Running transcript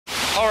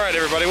Alright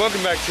everybody,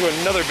 welcome back to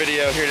another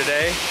video here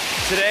today.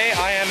 Today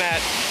I am at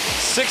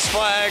Six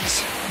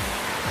Flags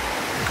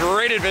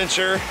Great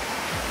Adventure,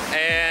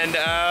 and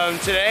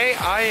today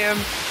I am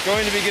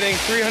going to be getting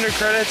 300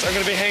 credits. I'm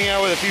going to be hanging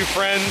out with a few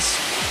friends,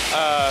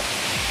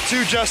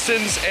 two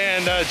Justins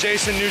and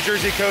Jason, New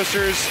Jersey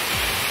coasters,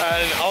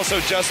 and also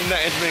Justin,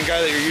 ThatIntaminGuy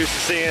that you're used to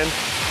seeing.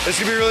 This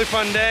is going to be a really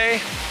fun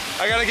day.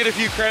 I got to get a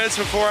few credits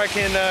before I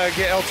can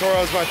get El Toro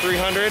as my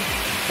 300,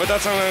 but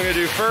that's what I'm going to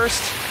do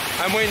first.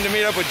 I'm waiting to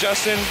meet up with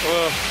Justin,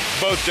 well,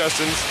 both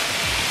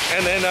Justins,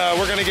 and then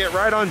we're gonna get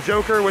right on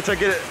Joker, which I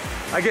get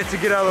to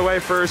get out of the way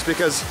first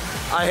because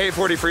I hate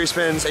 40 free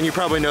spins, and you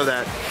probably know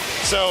that.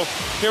 So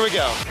here we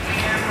go.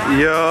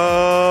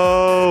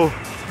 Yo,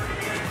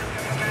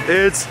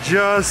 it's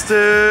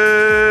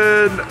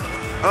Justin.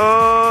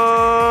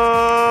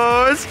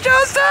 Oh, it's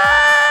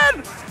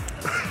Justin.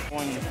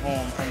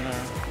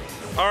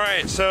 All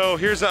right, so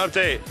here's the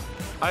update.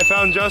 I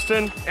found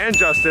Justin and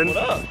Justin. What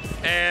up?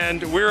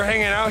 And we were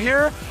hanging out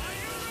here.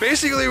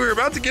 Basically, we were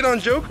about to get on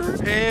Joker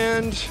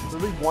and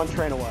literally one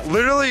train away.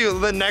 Literally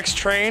the next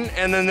train,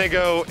 and then they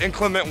go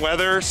inclement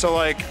weather, so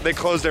like they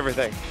closed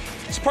everything.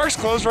 This park's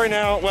closed right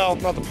now. Well,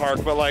 not the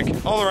park, but like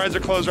all the rides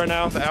are closed right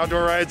now, the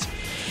outdoor rides.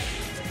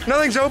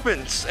 Nothing's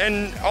open,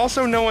 and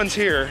also no one's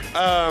here.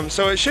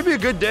 So it should be a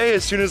good day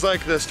as soon as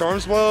like the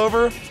storms blow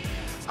over.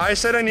 I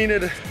said I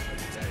needed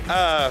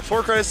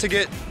 4 credits to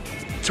get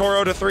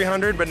Toro to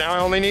 300, but now I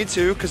only need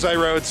 2 because I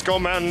rode Skull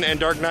Mountain and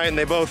Dark Knight, and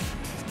they both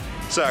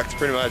sucked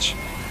pretty much.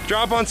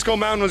 Drop on Skull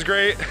Mountain was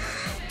great.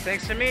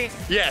 Thanks to me.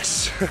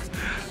 Yes,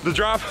 the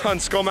drop on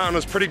Skull Mountain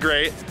was pretty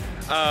great,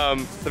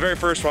 the very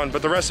first one,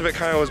 but the rest of it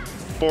kind of was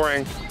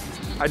boring.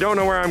 I don't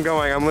know where I'm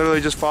going. I'm literally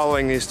just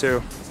following these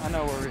two. I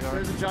know where we are.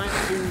 There's a giant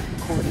food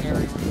court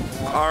area.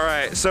 All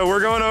right, so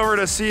we're going over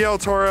to see El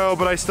Toro,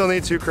 but I still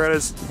need 2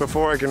 credits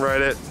before I can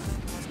ride it,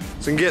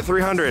 so I can get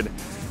 300.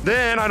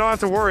 Then I don't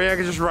have to worry, I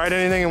can just ride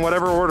anything in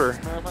whatever order.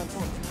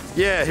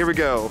 Yeah, here we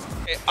go.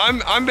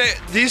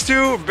 These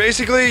two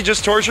basically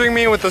just torturing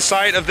me with the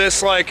sight of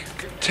this like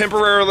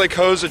temporarily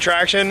closed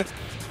attraction.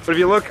 But if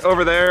you look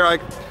over there,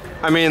 like,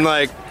 I mean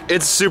like,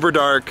 it's super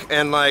dark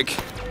and like,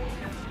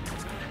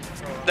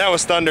 that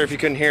was thunder if you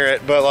couldn't hear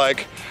it, but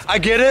like, I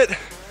get it,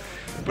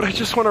 but I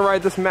just want to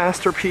ride this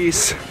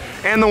masterpiece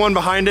and the one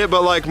behind it,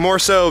 but like more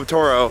so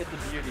Toro.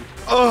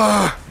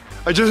 Oh,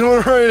 I just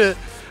want to ride it.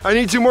 I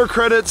need 2 more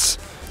credits.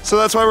 So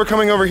that's why we're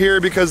coming over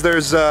here, because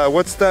there's,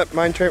 what's that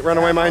mine train,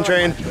 runaway mine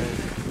train?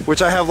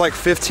 Which I have like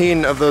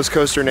 15 of those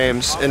coaster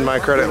names in my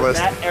credit list.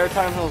 That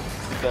airtime hill's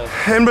the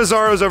best. And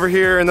Bizarro's over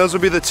here, and those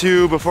will be the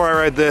 2 before I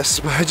ride this.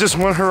 But I just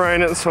want to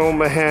ride it so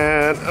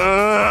bad.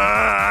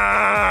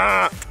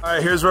 All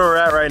right, here's where we're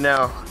at right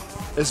now.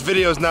 This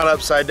video's not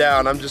upside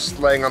down, I'm just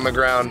laying on the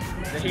ground.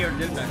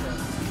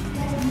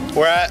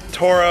 We're at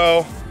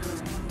Toro.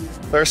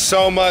 There's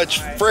so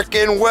much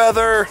freaking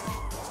weather.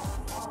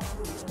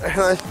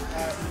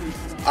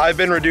 I've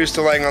been reduced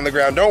to laying on the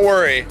ground. Don't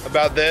worry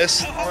about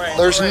this.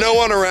 There's no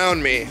one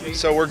around me,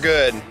 so we're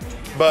good.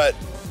 But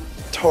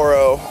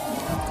Toro.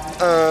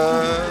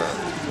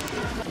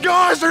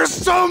 Gosh, there's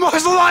so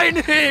much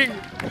lightning!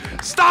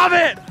 Stop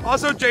it!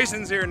 Also,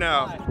 Jason's here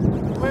now.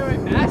 Wait,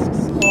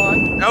 masks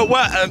on? Oh,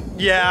 what?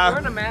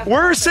 Yeah.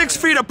 We're 6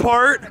 feet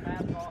apart,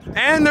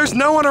 and there's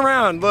no one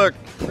around. Look,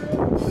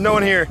 no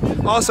one here.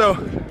 Also,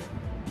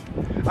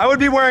 I would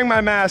be wearing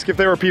my mask if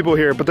there were people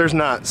here, but there's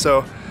not,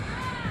 so.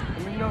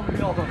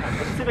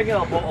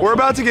 We're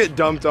about to get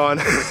dumped on.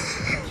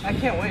 I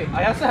can't wait.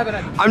 I also have an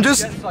idea. I'm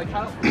just like,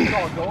 how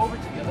go over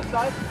to the other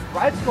side,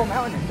 ride Skull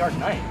Mountain and Dark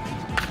Knight.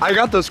 I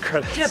got those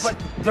credits. Yeah, but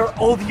they're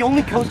the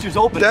only coasters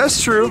open.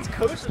 That's true.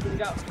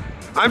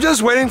 I'm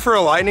just waiting for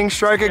a lightning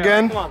strike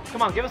again.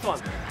 Come on, give us one.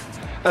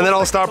 And then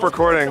I'll stop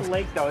recording.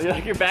 Lake, though.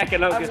 You're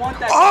backing up.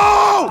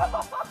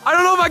 Oh! I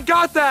don't know if I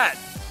got that.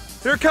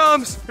 Here it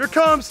comes. Here it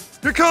comes.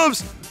 Here it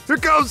comes. Here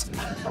it comes.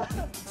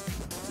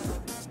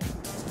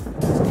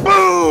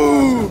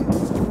 Boom!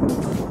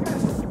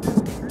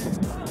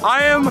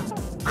 I am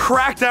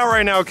cracked out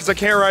right now because I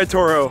can't ride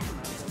Toro.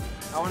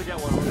 I want to get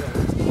one.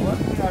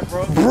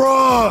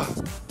 Bruh!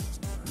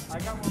 I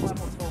got one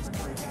left on Toro for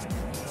free.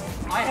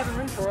 I haven't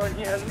ridden Toro and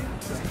he hasn't.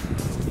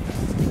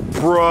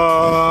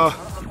 Bruh.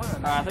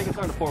 I think it's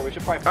starting to pour. We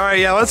should probably. All right,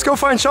 yeah, let's go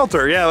find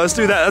shelter. Yeah, let's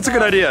do that. That's a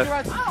good idea.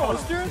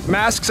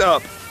 Masks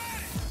up.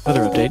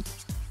 Weather update.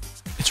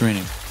 It's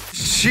raining.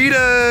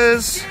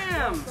 Cheetahs!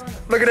 Damn.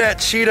 Look at that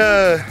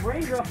cheetah!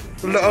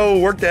 Oh,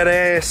 work that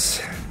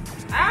ass.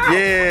 Ow.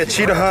 Yeah,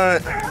 cheetah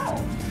hunt.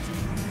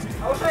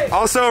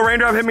 Also, a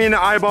raindrop hit me in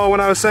the eyeball when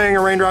I was saying a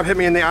raindrop hit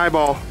me in the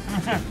eyeball.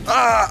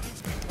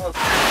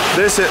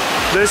 This is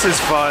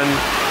fun.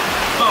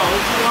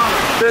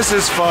 This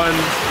is fun.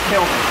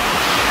 Kill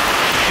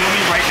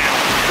me right now.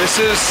 This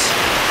is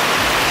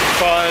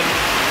fun.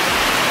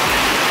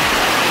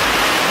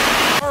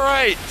 All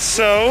right,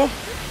 so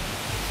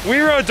we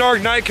rode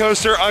Dark Knight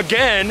coaster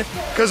again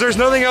because there's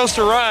nothing else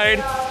to ride,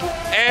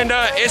 and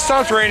it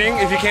stopped raining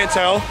if you can't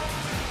tell,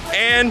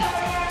 and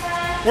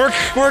we're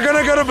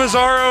gonna go to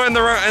Bizarro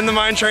and the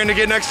mine train to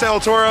get next to El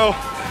Toro.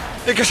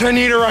 because I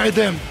need to ride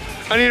them.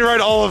 I need to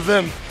ride all of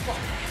them.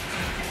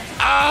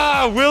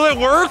 Ah, will it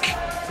work?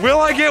 Will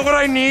I get what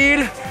I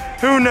need?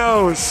 Who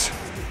knows?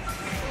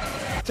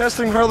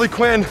 Testing Harley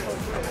Quinn.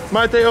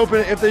 Might they open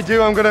it? If they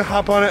do, I'm gonna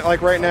hop on it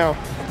like right now.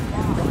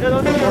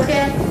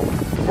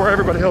 Before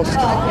everybody else.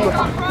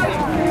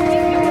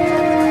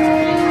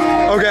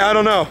 Okay, I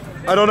don't know.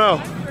 I don't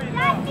know.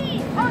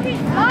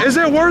 Is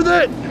it worth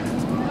it?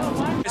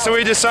 So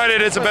we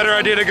decided it's a better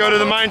idea to go to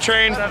the mine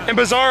train in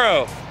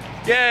Bizarro.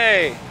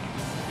 Yay!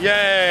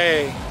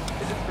 Yay!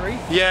 Is it 3?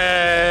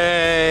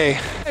 Yay!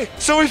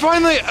 So we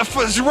finally,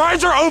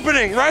 rides are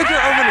opening. Rides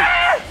are opening.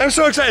 I'm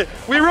so excited.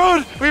 We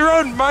rode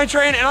mine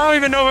train, and I don't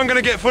even know if I'm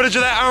gonna get footage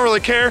of that. I don't really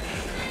care.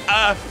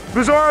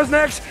 Bizarro's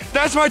next.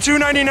 That's my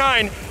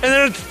 $299, and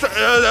then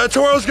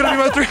Toro's gonna be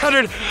my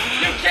 $300.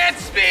 You can't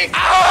speak!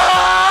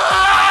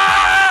 Ah!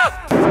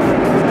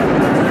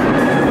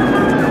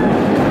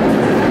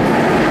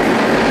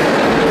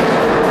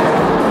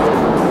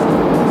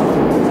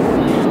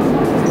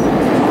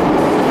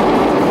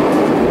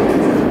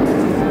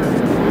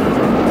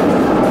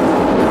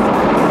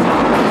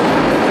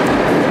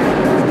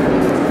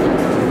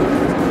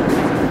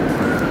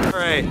 All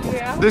right,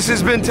 this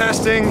has been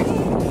testing.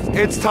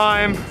 It's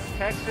time.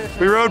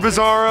 We rode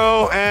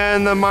Bizarro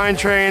and the mine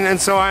train, and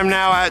so I'm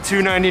now at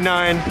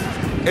 $299.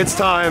 It's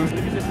time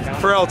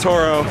for El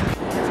Toro.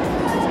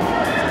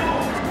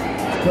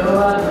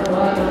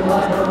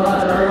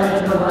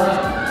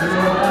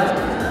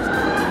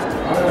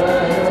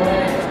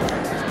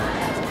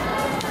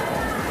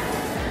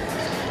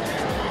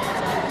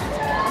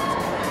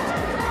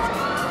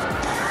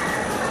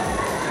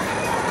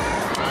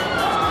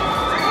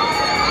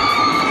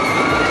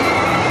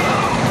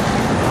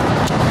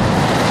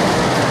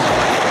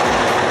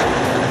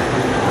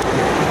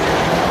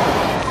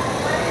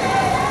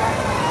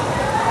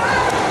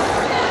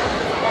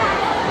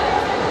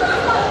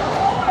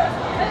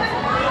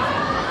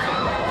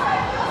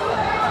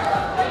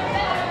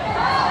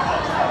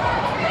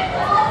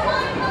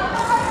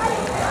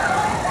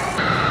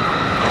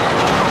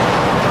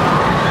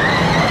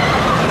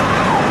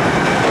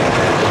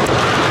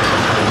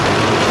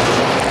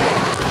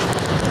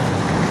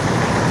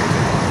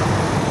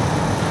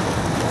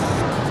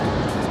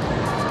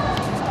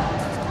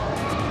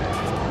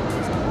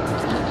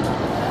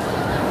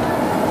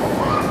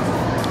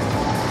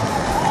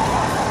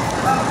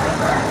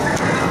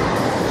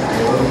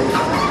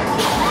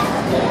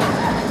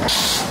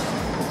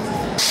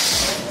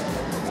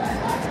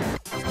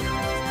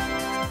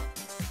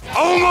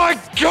 Oh my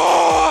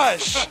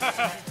gosh!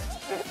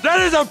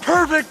 That is a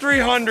perfect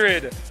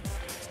 300.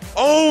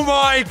 Oh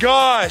my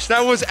gosh,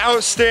 that was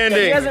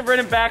outstanding. He hasn't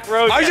ridden back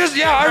road. I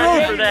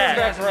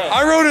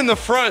rode in the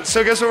front,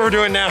 so guess what we're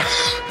doing now?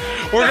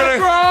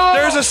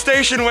 There's a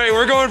station wait.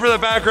 We're going for the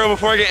back row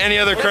before I get any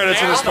other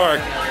credits in this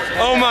park.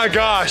 Oh my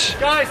gosh.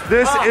 Guys,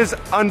 this is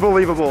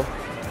unbelievable.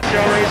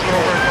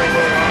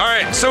 All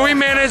right, so we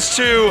managed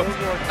to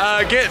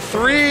get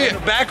 3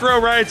 back row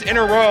rides in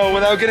a row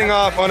without getting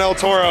off on El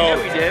Toro. Yeah,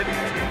 we did.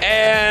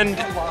 And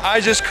I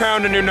just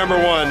crowned a new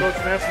 #1.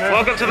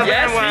 Welcome to the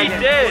bandwagon.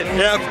 Yes, he did.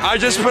 Yep, I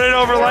just put it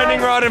over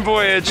Lightning Rod and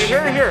Voyage.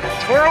 Here.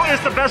 Toro is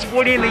the best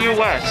woody in the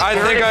U.S. I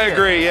think I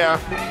agree, yeah.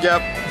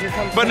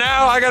 Yep. But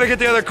now I gotta get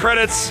the other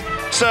credits.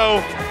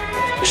 So,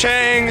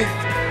 Chang,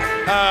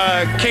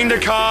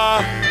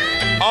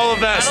 KINGDA, all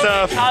of that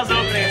stuff. Ka's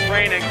opening, it's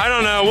raining. I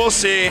don't know, we'll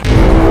see.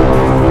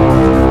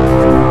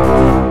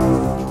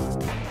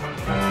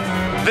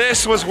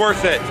 This was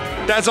worth it.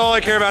 That's all I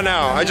care about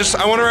now. I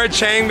want to ride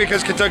Chang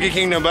because Kentucky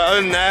Kingdom, but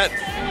other than that,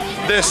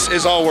 this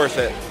is all worth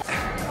it.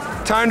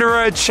 Time to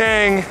ride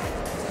Chang.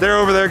 They're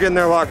over there getting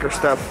their locker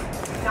stuff.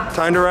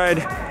 Time to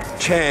ride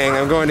Chang.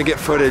 I'm going to get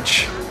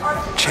footage.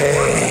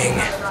 Chang.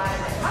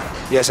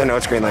 Yes, I know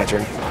it's Green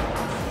Lantern.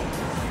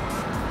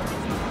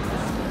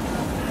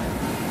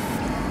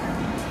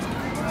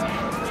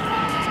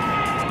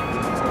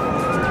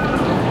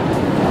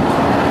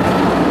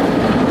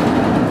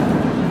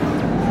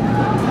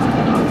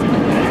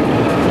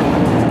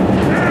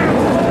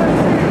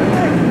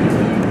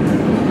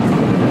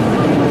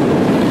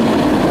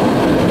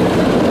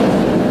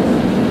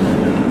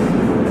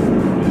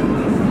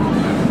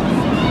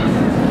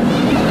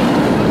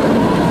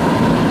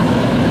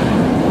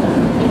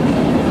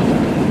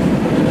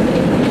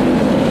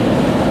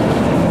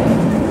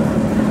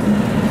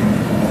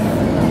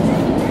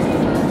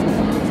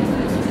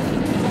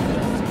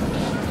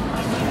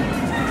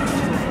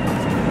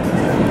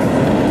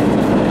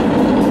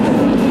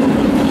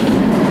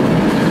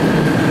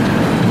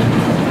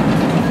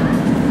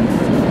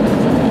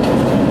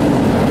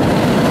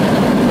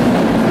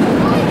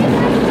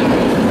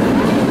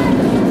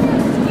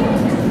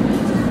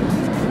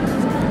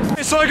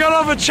 So I got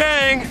off of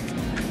Chang.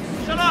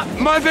 Shut up.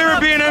 My favorite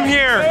B&M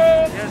here.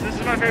 Yes, this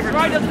is my favorite.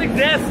 Ride doesn't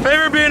exist.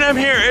 Favorite B&M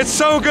here. It's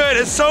so good.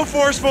 It's so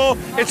forceful.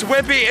 It's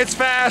whippy. It's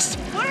fast.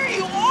 What are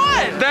you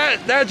on?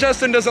 That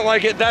Justin doesn't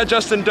like it. That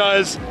Justin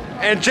does.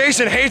 And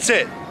Jason hates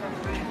it.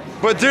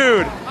 But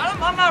dude, I don't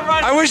I'm not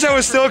riding. I wish that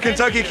was still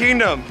Kentucky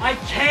Kingdom. I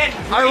can't.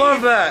 I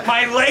love that.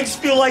 My legs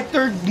feel like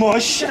they're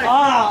mush.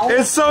 Ow.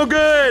 It's so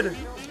good.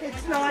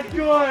 It's not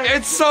good.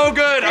 It's so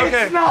good.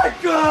 Okay. It's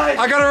not good.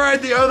 I gotta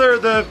ride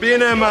the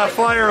B&M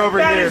flyer over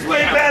That here. is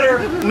way better.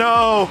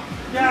 No.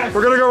 Yes.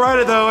 We're gonna go ride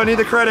it though. I need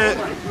the credit.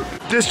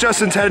 Just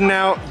Justin's heading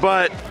out,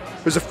 but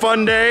it was a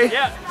fun day.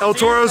 Yeah. El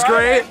Toro's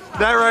great.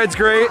 That ride's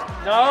great.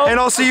 No. And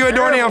I'll see you at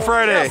Dorney on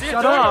Friday.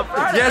 Shut up.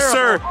 Yes,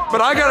 sir.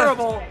 But I gotta.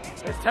 Terrible.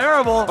 It's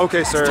terrible.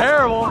 Okay, sir. It's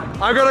terrible.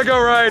 I'm gonna go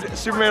ride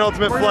Superman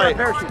Ultimate Flight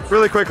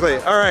really quickly.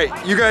 All right,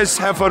 you guys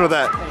have fun with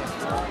that.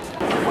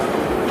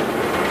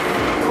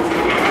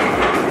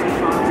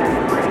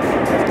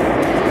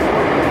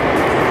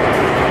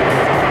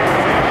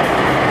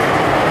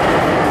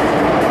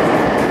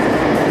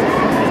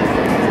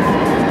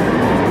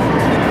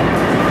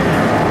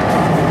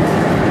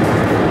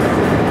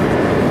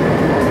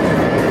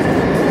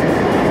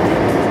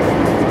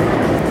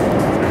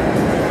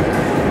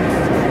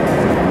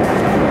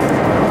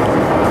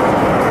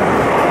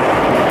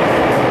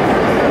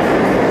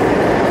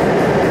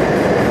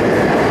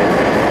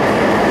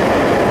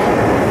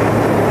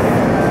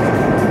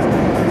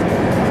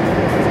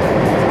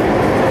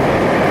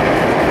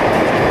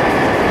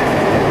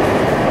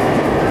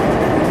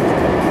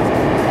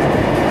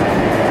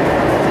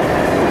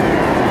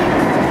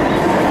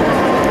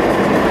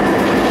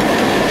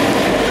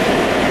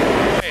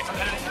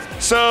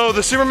 So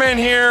the Superman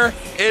here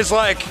is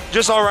like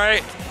just all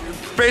right.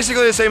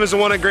 Basically the same as the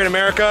one at Great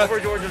America. Over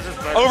George's is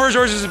better. Over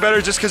George's is better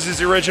just because it's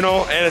the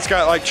original and it's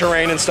got like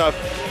terrain and stuff.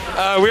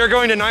 We are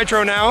going to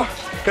Nitro now.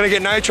 Gonna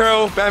get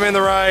Nitro, Batman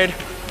the Ride,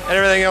 and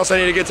everything else I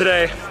need to get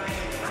today.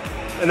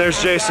 And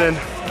there's Jason,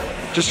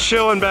 just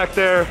chilling back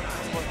there.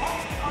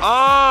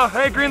 Oh,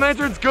 hey, Green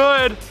Lantern's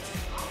good.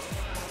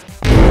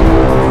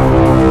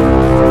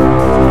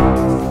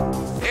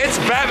 It's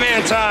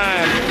Batman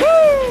time. Woo!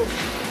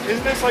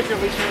 Isn't this like your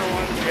least favorite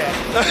one?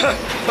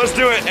 Yeah. Let's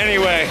do it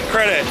anyway.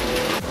 Credit.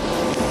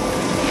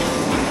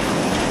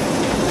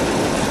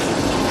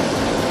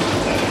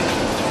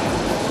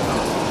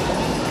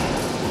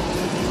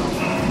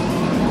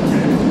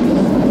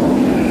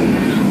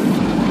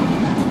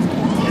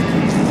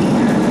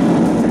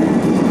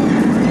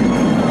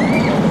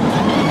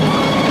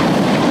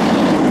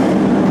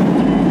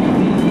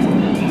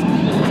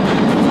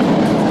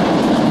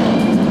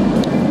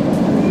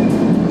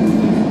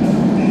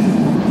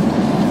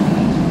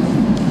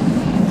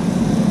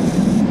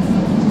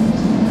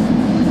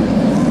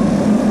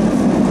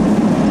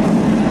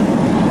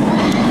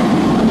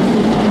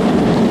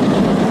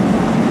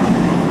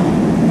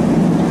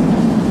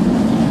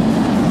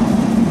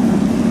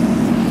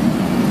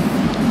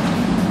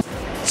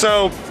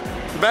 So,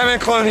 Batman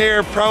clone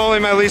here, probably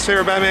my least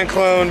favorite Batman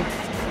clone.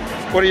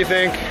 What do you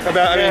think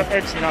about it? Yeah,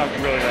 it's not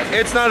really that good.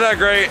 It's not that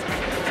great.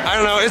 I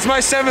don't know, it's my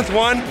 7th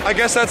one. I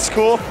guess that's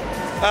cool.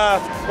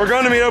 We're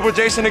going to meet up with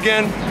Jason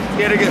again.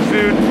 He had to get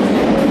food.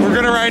 We're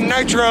gonna ride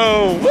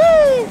Nitro,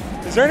 woo!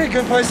 Is there any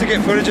good place to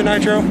get footage of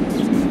Nitro?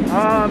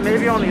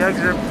 Maybe on the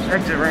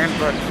exit ramp,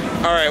 but.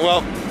 All right,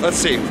 well, let's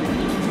see.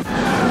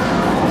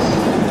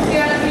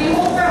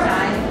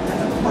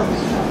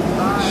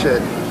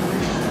 Shit.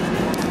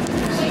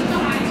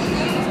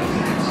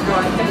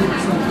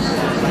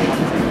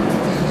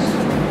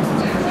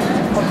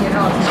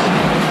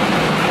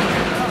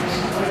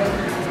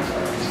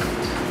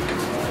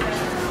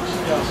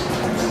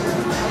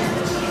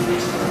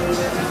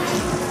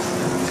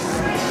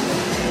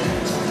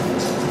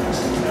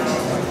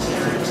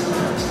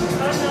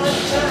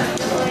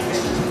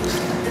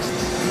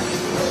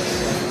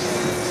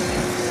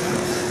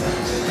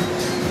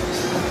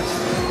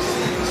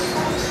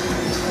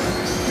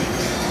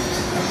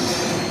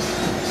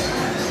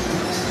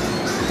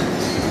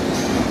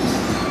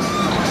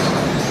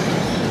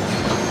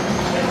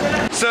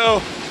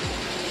 So,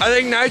 I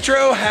think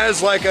Nitro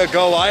has like a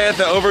Goliath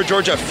at Over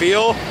Georgia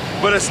feel,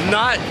 but it's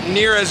not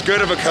near as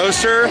good of a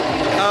coaster.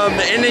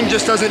 The ending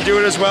just doesn't do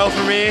it as well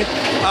for me.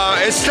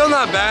 It's still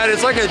not bad.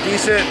 It's like a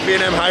decent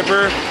B&M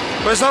Hyper,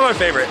 but it's not my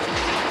favorite.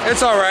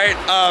 It's all right.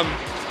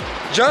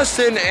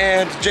 Justin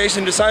and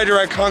Jason decided to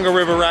ride Congo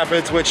River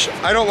Rapids, which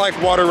I don't like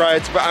water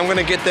rides, but I'm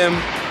gonna get them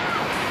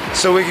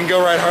so we can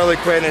go ride Harley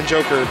Quinn and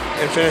Joker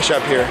and finish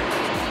up here.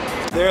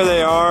 There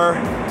they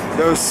are,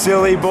 those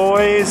silly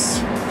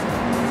boys.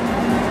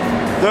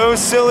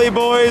 Those silly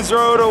boys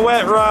rode a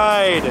wet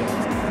ride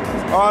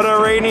on a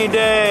rainy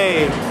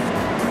day.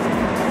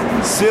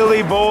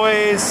 Silly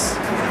boys.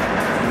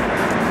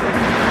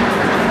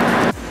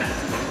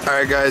 All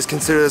right guys,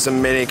 consider this a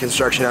mini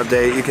construction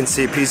update. You can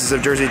see pieces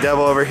of Jersey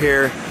Devil over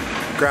here,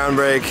 ground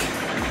brake,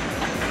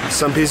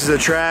 some pieces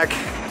of track,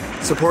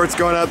 supports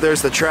going up.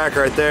 There's the track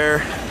right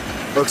there.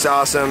 Looks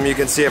awesome. You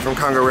can see it from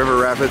Congo River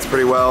Rapids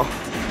pretty well.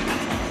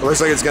 It looks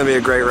like it's gonna be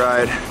a great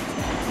ride.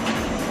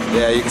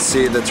 Yeah, you can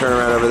see the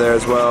turnaround over there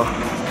as well.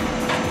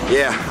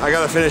 Yeah, I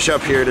gotta finish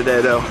up here today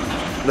though.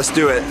 Let's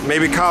do it.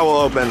 Maybe Kyle will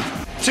open.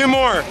 2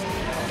 more.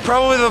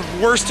 Probably the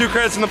worst 2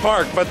 credits in the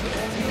park, but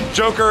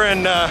Joker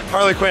and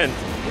Harley Quinn.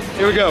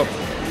 Here we go.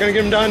 Gonna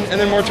get them done and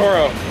then more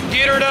Toro.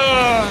 Get her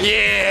done.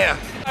 Yeah.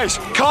 Guys,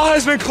 Ka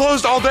has been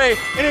closed all day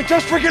and it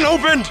just freaking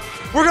opened.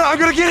 I'm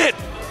gonna get it.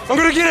 I'm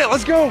gonna get it.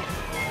 Let's go.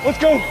 Let's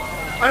go.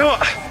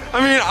 I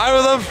mean, I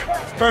would love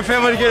for our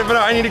family to get it,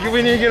 but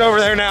we need to get over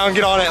there now and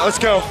get on it. Let's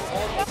go.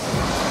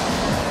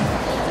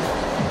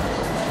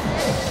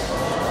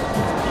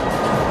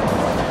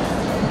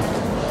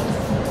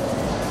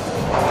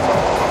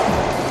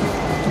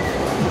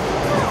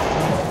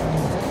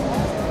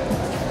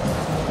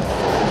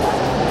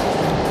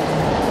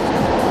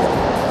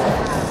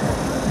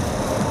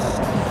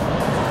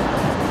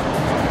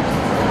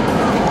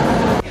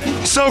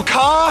 So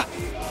Ka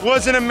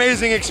was an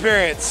amazing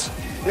experience.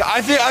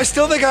 I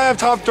still think I have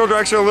top throw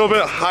direction a little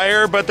bit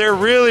higher, but they're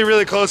really,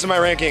 really close in my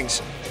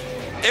rankings.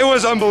 It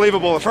was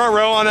unbelievable. The front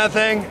row on that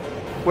thing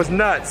was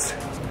nuts.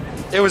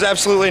 It was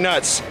absolutely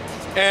nuts.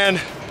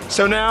 And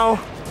so now,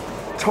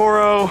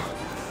 TORO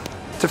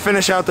to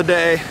finish out the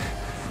day.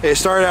 It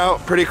started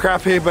out pretty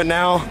crappy, but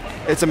now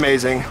it's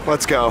amazing.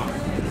 Let's go.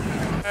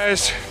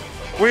 Guys,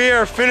 we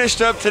are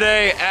finished up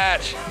today at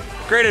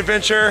Great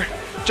Adventure.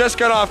 Just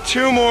got off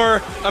 2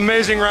 more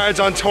amazing rides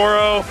on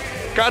TORO.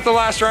 Got the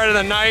last ride of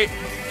the night.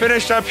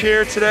 Finished up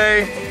here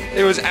today.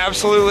 It was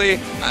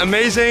absolutely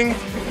amazing.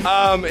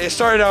 It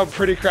started out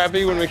pretty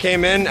crappy when we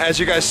came in, as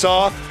you guys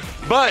saw,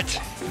 but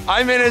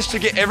I managed to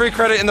get every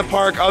credit in the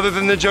park other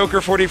than the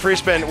Joker 40 free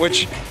spin,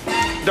 which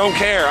don't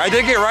care. I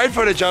did get ride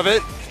footage of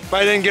it,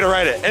 but I didn't get to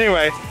ride it.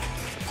 Anyway,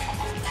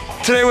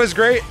 today was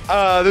great.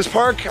 This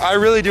park, I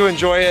really do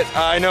enjoy it.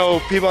 I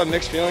know people have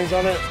mixed feelings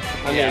on it.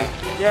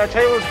 Yeah,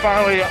 today was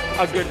finally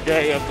a good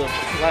day of the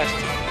last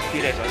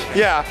few days I spent.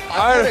 Yeah.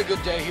 I had a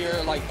good day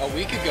here like a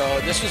week ago.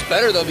 This was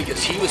better though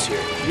because he was here.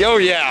 Yo,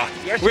 yeah.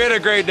 We had a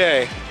great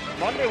day.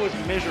 Monday was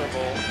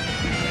miserable.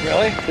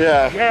 Really?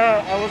 Yeah.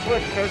 Yeah, I was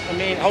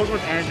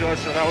with Angela,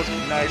 so that was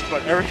nice,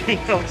 but everything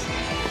else,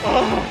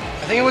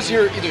 I think it was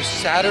here either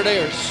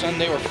Saturday or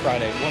Sunday or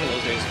Friday, one of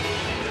those days.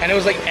 And it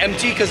was like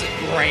empty because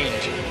it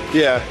rained.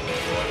 Yeah.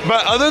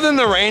 But other than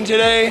the rain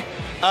today,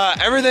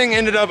 everything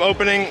ended up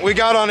opening. We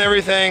got on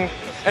everything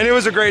and it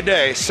was a great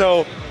day.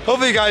 So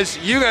hopefully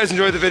you guys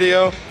enjoyed the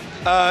video.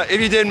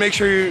 If you did, make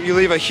sure you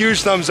leave a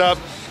huge thumbs up.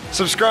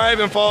 Subscribe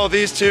and follow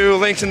these 2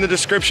 links in the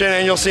description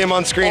and you'll see them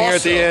on screen here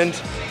at the end.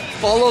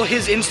 Follow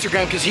his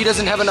Instagram because he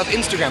doesn't have enough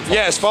Instagram followers.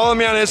 Yes, follow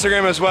me on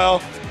Instagram as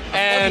well.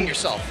 And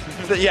yourself.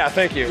 Yeah,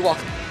 thank you. You're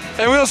welcome.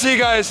 And we'll see you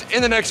guys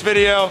in the next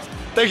video.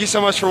 Thank you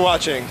so much for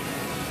watching.